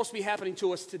supposed to be happening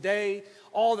to us today,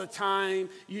 all the time.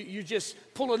 You're just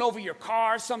pulling over your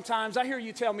car sometimes. I hear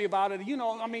you tell me about it.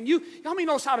 How many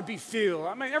knows how to be filled?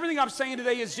 I mean, everything I'm saying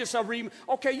today is just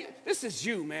this is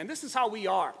you, man. This is how we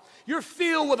are. You're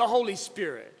filled with the Holy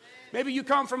Spirit. Maybe you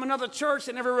come from another church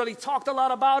that never really talked a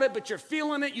lot about it, but you're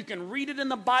feeling it. You can read it in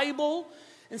the Bible.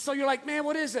 And so you're like, man,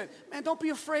 what is it? Man, don't be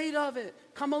afraid of it.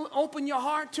 Come on, open your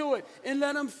heart to it and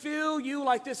let him fill you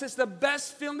like this. It's the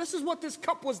best feeling. This is what this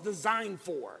cup was designed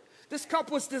for. This cup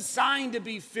was designed to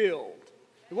be filled.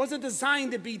 It wasn't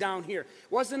designed to be down here,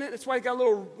 wasn't it? That's why it got a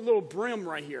little brim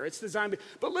right here. It's designed to be.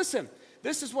 But listen,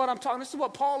 this is what I'm talking. This is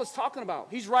what Paul is talking about.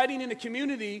 He's writing in a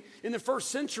community in the first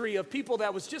century of people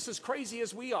that was just as crazy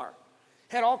as we are.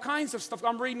 Had all kinds of stuff.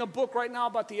 I'm reading a book right now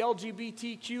about the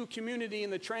LGBTQ community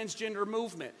and the transgender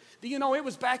movement. Do you know it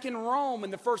was back in Rome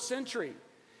in the first century?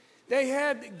 They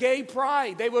had gay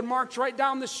pride. They would march right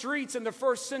down the streets in the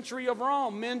first century of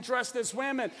Rome, men dressed as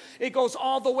women. It goes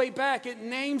all the way back. It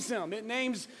names them. It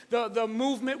names the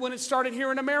movement when it started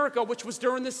here in America, which was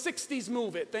during the 60s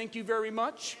movement. Thank you very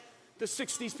much, the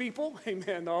 60s people.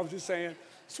 Amen. No, I'm just saying.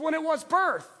 It's when it was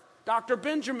birth. Dr.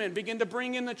 Benjamin began to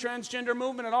bring in the transgender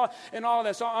movement and all of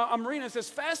that. So I'm reading this. It's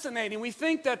fascinating. We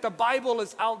think that the Bible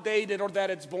is outdated or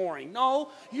that it's boring. No,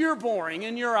 you're boring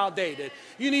and you're outdated.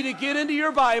 You need to get into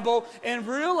your Bible and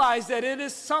realize that it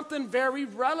is something very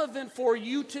relevant for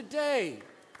you today.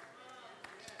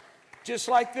 Just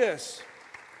like this.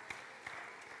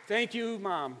 Thank you,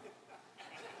 Mom.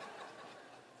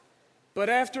 But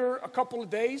after a couple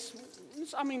of days,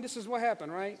 this is what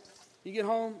happened, right? You get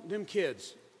home, them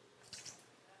kids.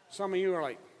 Some of you are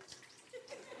like,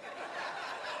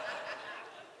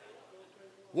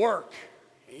 work.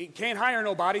 You can't hire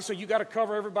nobody, so you got to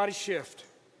cover everybody's shift.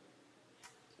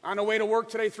 On the way to work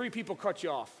today, 3 people cut you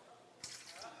off.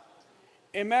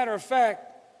 And matter of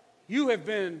fact, You have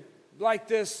been like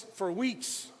this for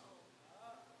weeks.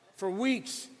 For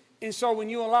weeks. And so when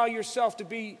you allow yourself to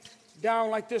be down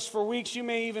like this for weeks, you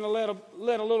may even let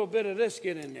a little bit of this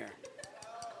get in there.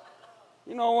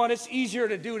 You know what? It's easier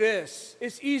to do this.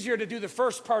 It's easier to do the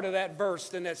first part of that verse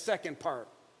than that second part.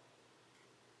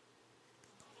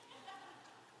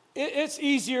 It's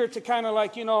easier to kind of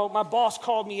like, you know, my boss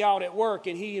called me out at work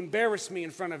and he embarrassed me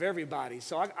in front of everybody.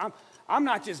 So I'm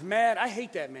not just mad. I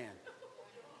hate that man.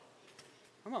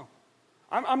 Come on.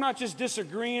 I'm not just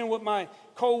disagreeing with my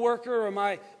coworker or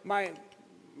my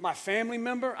family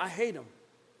member. I hate him.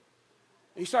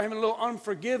 And you start having a little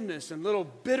unforgiveness and a little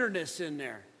bitterness in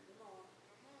there.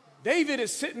 David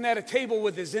is sitting at a table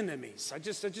with his enemies. I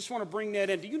just want to bring that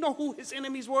in. Do you know who his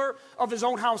enemies were? Of his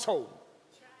own household.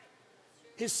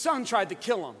 His son tried to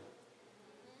kill him.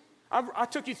 I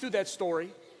took you through that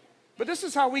story. But this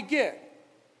is how we get.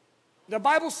 The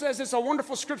Bible says, it's a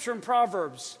wonderful scripture in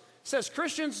Proverbs. It says,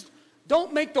 Christians,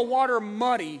 don't make the water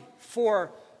muddy for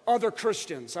other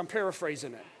Christians. I'm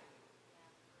paraphrasing it.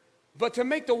 But to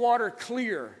make the water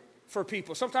clear for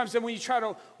people. Sometimes then when you try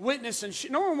to witness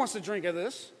and no one wants to drink of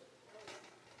this.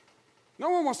 No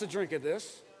one wants to drink of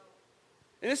this.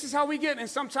 And this is how we get. And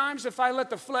sometimes if I let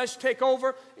the flesh take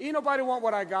over, ain't nobody want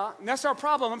what I got. And that's our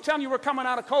problem. I'm telling you, we're coming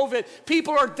out of COVID.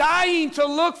 People are dying to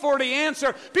look for the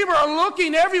answer. People are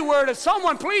looking everywhere to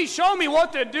someone, please show me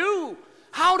what to do,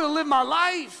 how to live my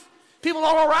life. People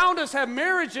all around us have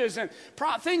marriages and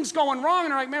things going wrong.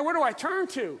 And they're like, man, where do I turn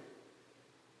to?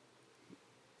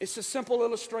 It's a simple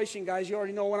illustration, guys. You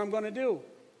already know what I'm going to do.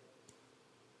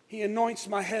 He anoints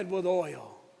my head with oil.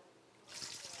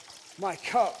 My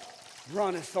cup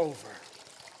runneth over.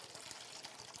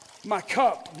 My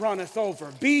cup runneth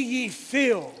over. Be ye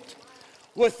filled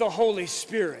with the Holy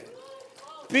Spirit.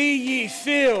 Be ye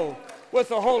filled with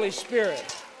the Holy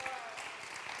Spirit.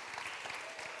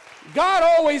 God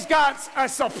always got a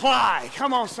supply.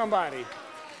 Come on, somebody.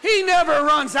 He never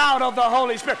runs out of the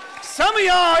Holy Spirit. Some of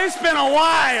y'all, it's been a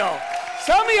while.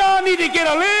 Some of y'all need to get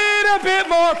a little bit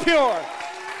more pure.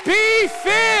 Be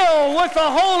filled with the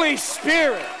Holy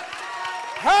Spirit.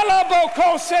 Be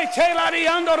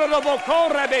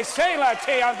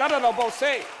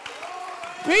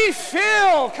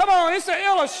filled. Come on, it's an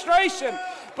illustration.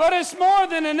 But it's more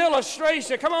than an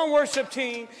illustration. Come on, worship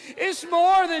team. It's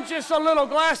more than just a little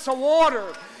glass of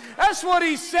water. That's what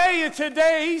he's saying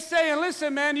today. He's saying,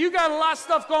 listen, man, you got a lot of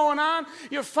stuff going on.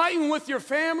 You're fighting with your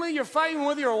family. You're fighting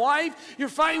with your wife. You're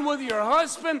fighting with your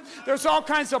husband. There's all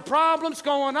kinds of problems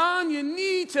going on. You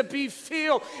need to be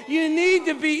filled. You need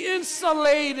to be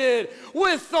insulated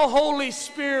with the Holy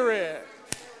Spirit.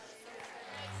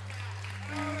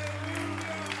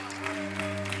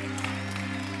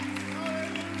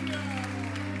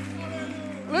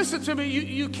 Listen to me.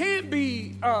 You can't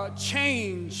be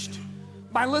changed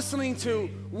by listening to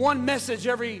one message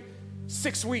every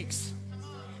 6 weeks.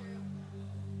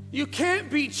 You can't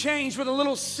be changed with a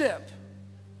little sip.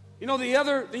 You know the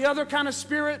other kind of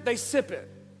spirit, they sip it,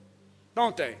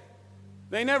 don't they?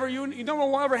 They never, you no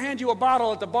one will ever hand you a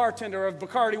bottle at the bartender of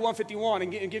Bacardi 151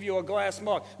 and give you a glass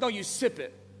mug. No, you sip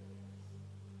it.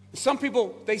 Some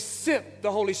people, they sip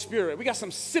the Holy Spirit. We got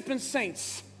some sipping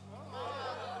saints.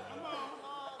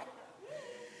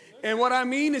 And what I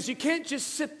mean is you can't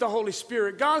just sip the Holy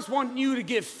Spirit. God's wanting you to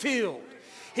get filled.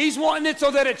 He's wanting it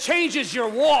so that it changes your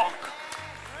walk.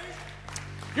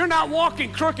 You're not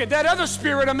walking crooked. That other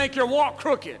spirit will make your walk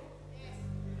crooked.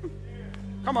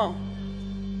 Come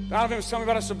on. Donovan was telling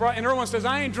me about a sobriety, and everyone says,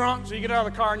 I ain't drunk, so you get out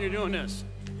of the car and you're doing this.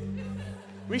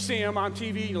 We see him on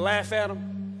TV, you laugh at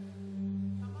him.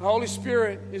 The Holy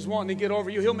Spirit is wanting to get over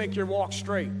you. He'll make your walk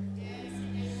straight.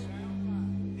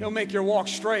 He'll make your walk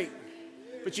straight.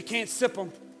 But you can't sip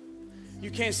them.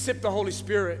 You can't sip the Holy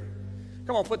Spirit.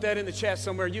 Come on, put that in the chat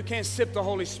somewhere. You can't sip the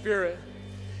Holy Spirit.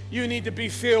 You need to be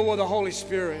filled with the Holy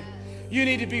Spirit. You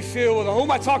need to be filled with who am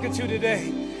I talking to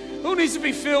today? Who needs to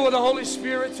be filled with the Holy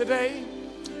Spirit today?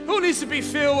 Who needs to be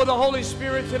filled with the Holy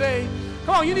Spirit today?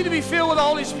 Come on, you need to be filled with the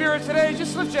Holy Spirit today.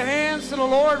 Just lift your hands to the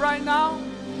Lord right now.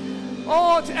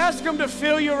 Oh, to ask Him to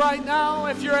fill you right now.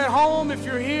 If you're at home, if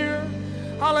you're here.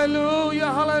 Hallelujah,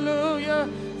 hallelujah.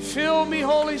 Fill me,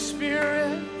 Holy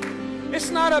Spirit.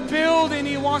 It's not a building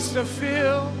He wants to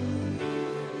fill,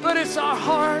 but it's our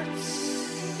hearts.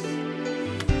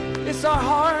 It's our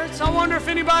hearts. I wonder if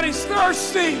anybody's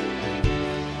thirsty.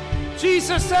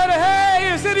 Jesus said,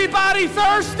 hey, is anybody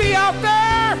thirsty out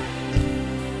there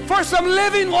for some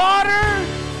living water?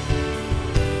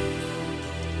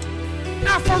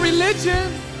 Not for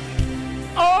religion.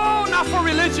 Oh, not for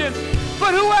religion.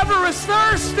 But whoever is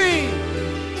thirsty,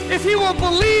 If he will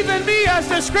believe in me, as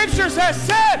the scriptures has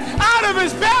said, out of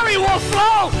his belly will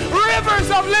flow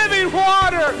rivers of living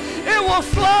water. It will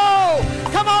flow.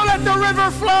 Come on, let the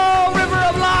river flow, river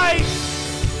of life.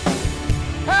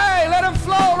 Hey, let him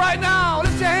flow right now.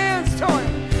 Lift your hands to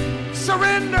him.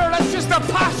 Surrender. That's just a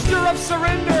posture of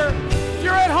surrender. If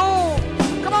you're at home,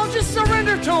 come on, just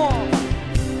surrender to him.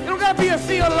 You don't got to be a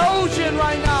theologian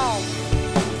right now.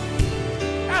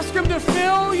 Ask him to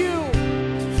fill you.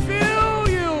 Fill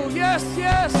you. Yes,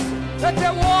 yes. Let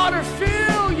that water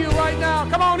fill you right now.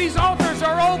 Come on, these altars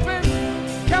are open.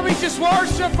 Can we just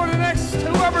worship for the next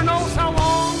whoever knows how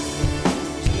long?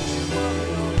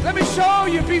 Let me show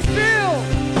you. Be filled.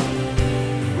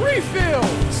 Refill.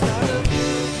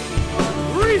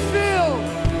 Refill.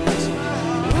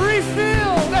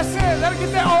 Refill. That's it. Let it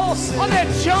get that all that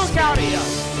junk out of you.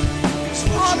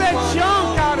 All that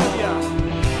junk out of you.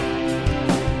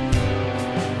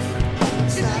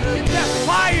 Get that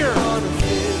fire.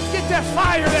 Get that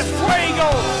fire, that fuego,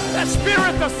 that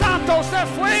Spirit of Santos, that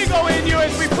fuego in you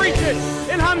as we preach it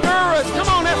in Honduras. Come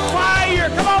on, that fire.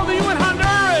 Come on, you in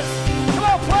Honduras. Come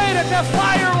on, pray that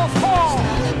fire will fall.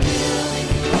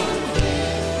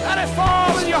 Let it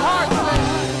fall in your heart today.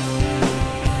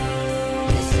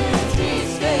 This empty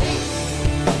space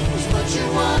was what you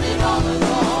wanted all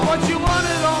along. What you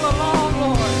wanted all along,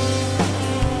 Lord.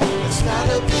 It's not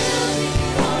a building you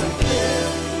want to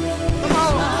build. Come on.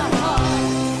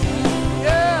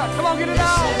 Yeah, come on, get it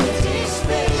out. Get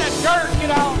that dirt,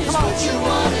 get out. Come on. What you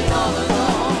wanted all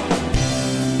along.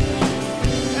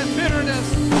 That bitterness.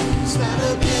 It's not a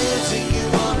building you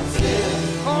want to fill.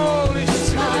 Holy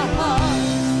It's my Spirit. heart.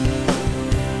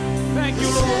 Thank you,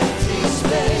 This Lord. empty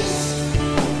space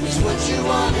is what you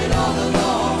wanted all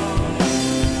along.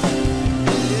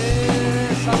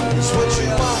 Yes, It's what you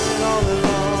hallelujah. wanted all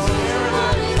along.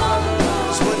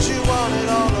 It's what you wanted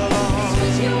all along. It's what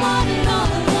you wanted all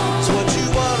along. It's what you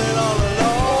wanted all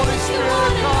along. Holy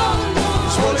Spirit, come.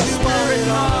 It's what Holy you Spirit, wanted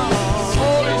all come. along.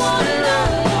 Holy Spirit.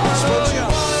 It's what you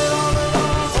Hallelujah. wanted all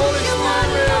along. Holy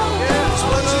Spirit. Yes, It's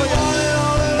what you hallelujah. wanted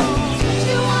all along.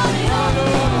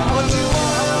 Hallelujah. What you wanted all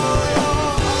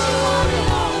along. What you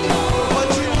wanted all along.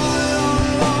 What you wanted all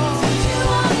along.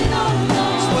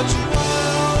 It's what you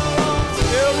wanted all along.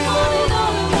 Fill me, Lord.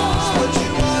 It's what you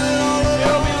wanted all along.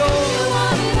 Fill me, Lord.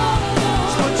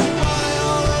 It's what you wanted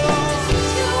all along.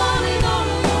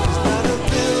 It's not a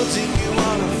building you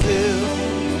wanna fill.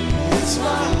 It's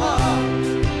my heart.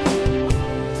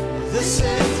 This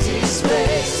empty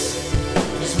space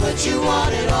is what you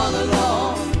wanted all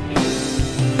along.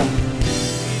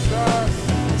 Jesus.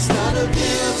 It's not a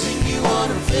building you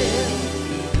wanna fill.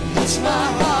 It's my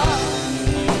heart.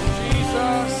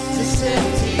 Jesus. This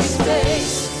empty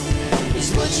space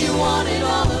is what you wanted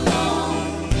all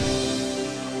along.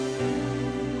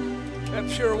 That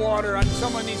pure water,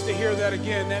 someone needs to hear that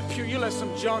again. That pure, you let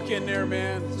some junk in there,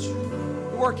 man.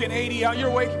 You're working 80 out, you're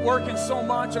working so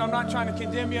much, and I'm not trying to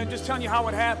condemn you. I'm just telling you how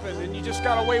it happened. And you just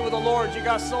got away with the Lord. You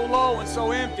got so low and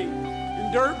so empty.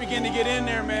 And dirt began to get in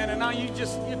there, man. And now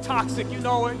you're toxic, you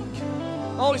know it.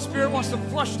 The Holy Spirit wants to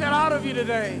flush that out of you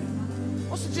today.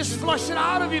 Wants to just flush it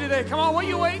out of you today. Come on, what are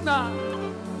you waiting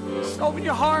on? Just open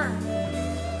your heart.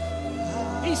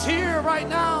 He's here right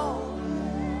now.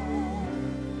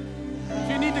 If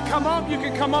you need to come up, you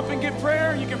can come up and get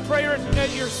prayer. You can pray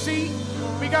at your seat.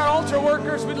 We got altar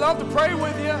workers. We'd love to pray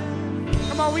with you.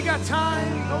 Come on, we got time.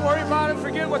 Don't worry about it.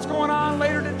 Forget what's going on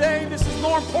later today. This is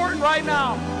more important right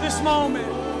now, this moment.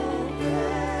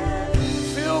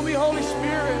 Fill me, Holy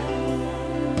Spirit.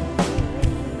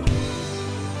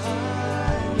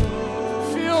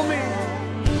 Fill me.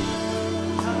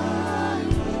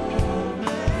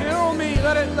 Fill me.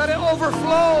 Let it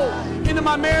overflow into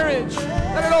my marriage.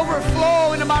 Let it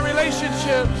overflow into my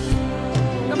relationships,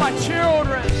 into my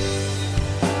children.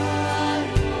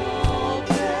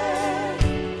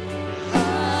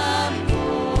 Hallelujah.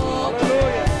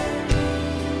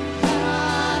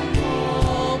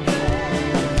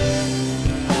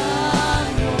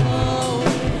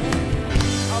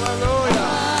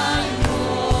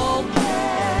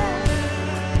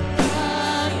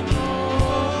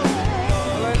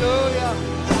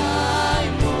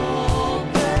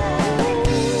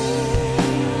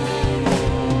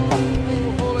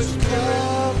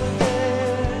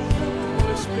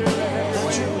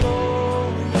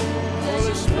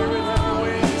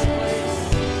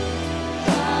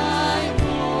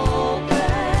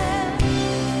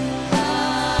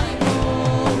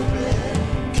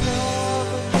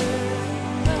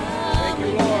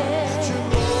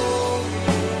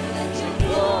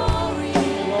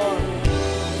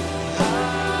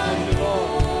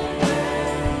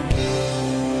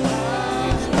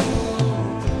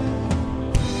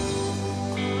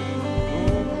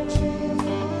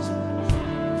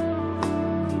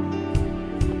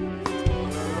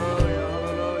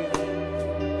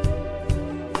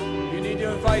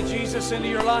 invite Jesus into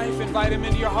your life, invite him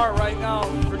into your heart right now.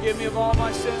 Forgive me of all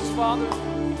my sins, Father.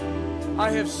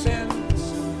 I have sinned.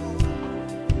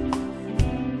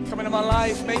 Come into my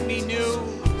life, make me new.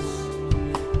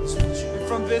 And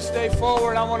from this day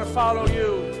forward, I want to follow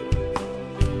you.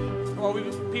 Well,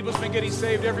 people's been getting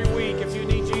saved every week. If you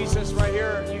need Jesus right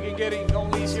here, you can get him.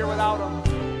 Don't leave here without him.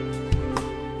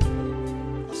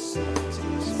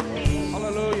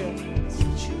 Hallelujah.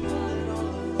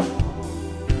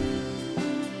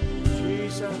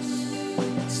 Jesus.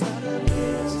 It's not a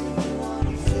building you want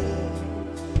to fill.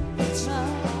 It's my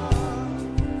heart.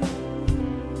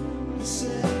 This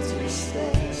empty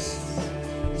space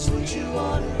is what you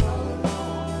wanted all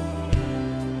along.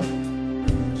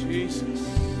 Jesus.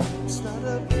 It's not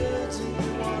a building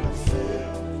you want to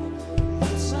fill.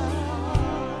 It's my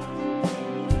heart.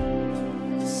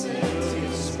 This empty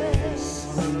space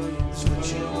is what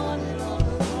you wanted all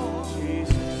along.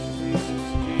 Jesus, Jesus,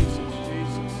 Jesus,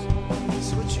 Jesus.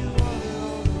 It's what you wanted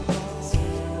all along.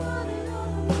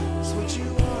 It's what you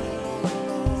wanted all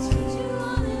along. It's what you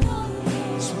wanted all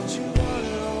along. It's what you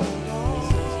wanted all along.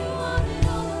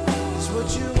 It's what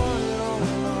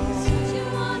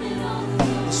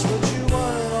you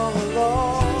wanted all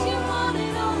along.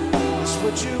 It's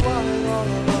what you wanted all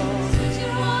along. It's what you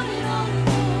wanted all along.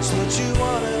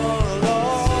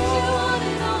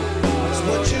 It's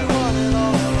what you wanted all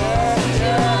along.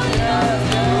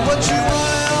 What you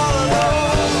wanted all along.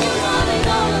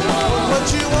 What you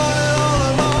wanted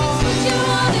all along.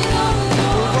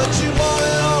 What you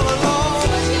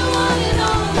wanted all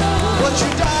along. What you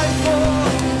died for.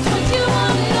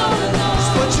 It's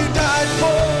what you died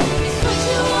for.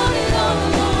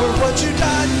 What you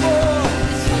died for.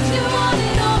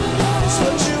 It's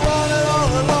what you wanted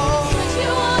all along.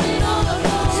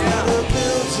 It's not a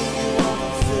building you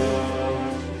wanna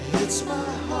fill. It's my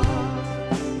heart.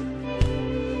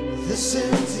 This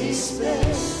empty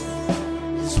space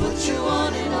is what you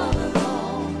wanted all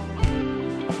along.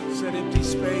 It's that empty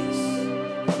space.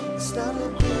 It's not a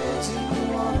building you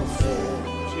wanna fill.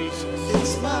 Jesus.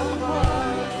 It's my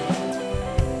heart.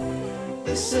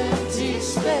 This empty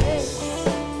space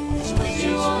is what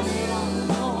you wanted all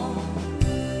along.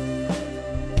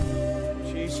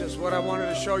 Jesus, what I wanted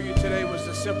to show you today was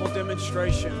the simple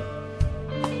demonstration.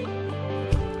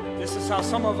 This is how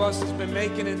some of us has been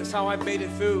making it. This is how I've made it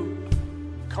through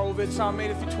COVID. It's how I made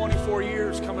it through 24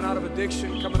 years, coming out of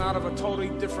addiction, coming out of a totally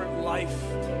different life.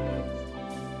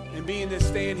 And being to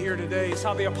stand here today, it's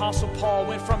how the Apostle Paul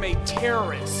went from a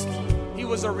terrorist. He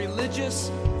was a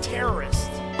religious terrorist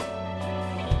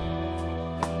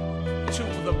to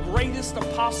the greatest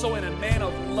apostle and a man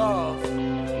of love.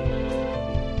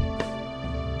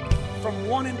 From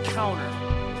one encounter,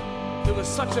 it was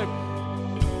such a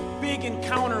big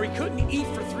encounter, he couldn't eat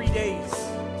for 3 days.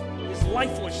 His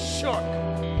life was shook.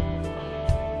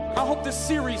 I hope this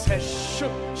series has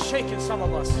shaken some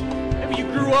of us. Maybe you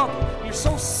grew up, you're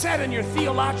so set in your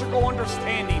theological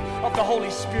understanding of the Holy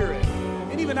Spirit.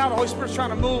 And even now the Holy Spirit's trying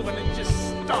to move and it's just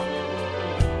stuck.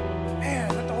 Man,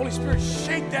 let the Holy Spirit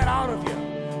shake that out of you.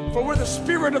 For where the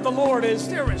Spirit of the Lord is,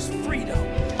 there is freedom.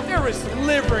 There is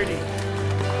liberty.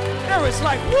 There is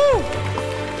like, woo!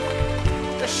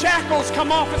 The shackles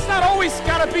come off. It's not always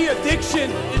got to be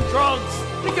addiction and drugs.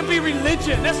 It can be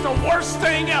religion. That's the worst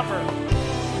thing ever.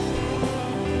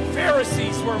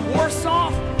 Pharisees were worse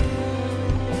off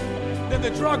than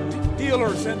the drug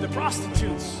dealers and the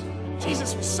prostitutes.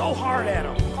 Jesus was so hard at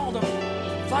them. He called them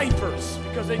vipers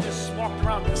because they just walked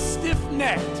around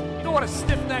stiff-necked. You know what a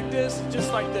stiff-necked is?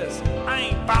 Just like this. I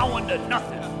ain't bowing to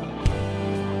nothing.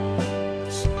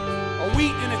 A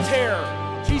wheat and a tare.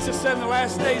 Jesus said in the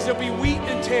last days there'll be wheat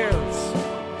and tares.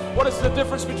 What is the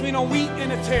difference between a wheat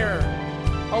and a tare?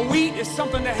 A wheat is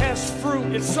something that has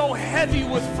fruit. It's so heavy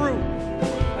with fruit.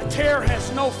 A tare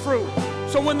has no fruit.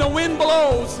 So when the wind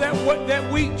blows, that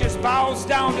wheat just bows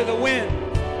down to the wind.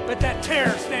 But that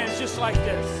tare stands just like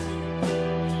this.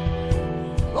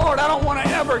 Lord, I don't want to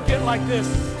ever get like this.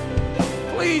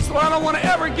 Please, Lord, I don't want to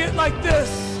ever get like this.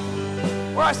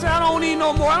 Where I say, I don't need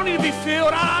no more. I don't need to be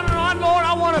filled. Lord,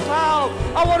 I want to bow.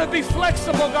 I want to be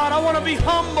flexible, God. I want to be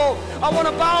humble. I want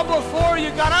to bow before you,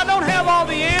 God. I don't have all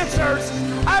the answers.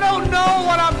 I don't know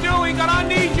what I'm doing, God. I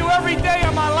need you every day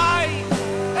of my life.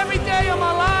 Every day of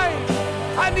my life.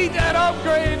 I need that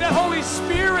upgrade, that Holy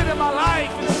Spirit in my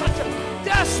life in such a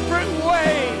desperate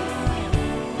way.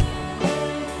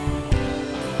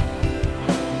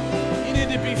 You need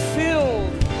to be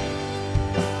filled.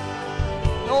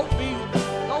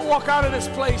 Don't walk out of this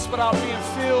place without being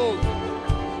filled.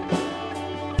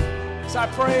 As I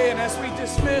pray and as we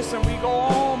dismiss and we go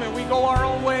home and we go our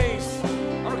own ways.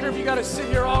 I don't care if you got to sit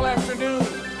here all afternoon.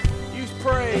 You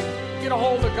pray. Get a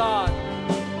hold of God.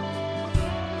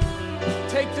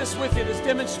 Take this with you, this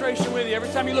demonstration with you. Every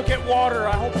time you look at water,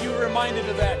 I hope you're reminded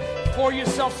of that. Pour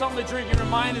yourself something to drink, you're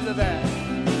reminded of that.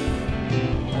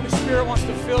 Holy Spirit wants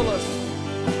to fill us.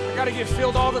 I got to get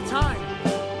filled all the time.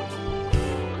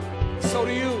 So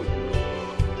do you.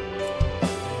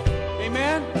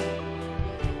 Amen?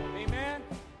 Amen?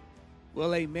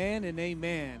 Well, amen and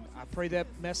amen. I pray that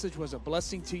message was a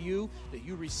blessing to you, that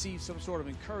you received some sort of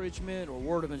encouragement or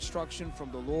word of instruction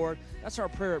from the Lord. That's our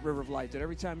prayer at River of Life, that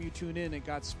every time you tune in, that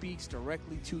God speaks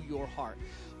directly to your heart.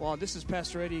 Well, this is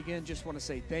Pastor Eddie again. Just want to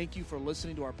say thank you for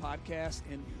listening to our podcast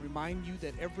and remind you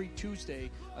that every Tuesday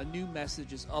a new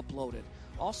message is uploaded.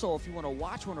 Also, if you want to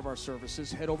watch one of our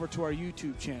services, head over to our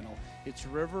YouTube channel. It's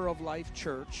River of Life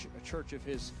Church, a church of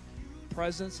His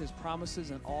presence, His promises,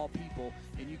 and all people,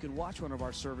 and you can watch one of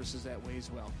our services that way as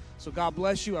well. So God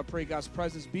bless you. I pray God's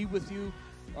presence be with you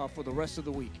for the rest of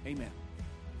the week. Amen.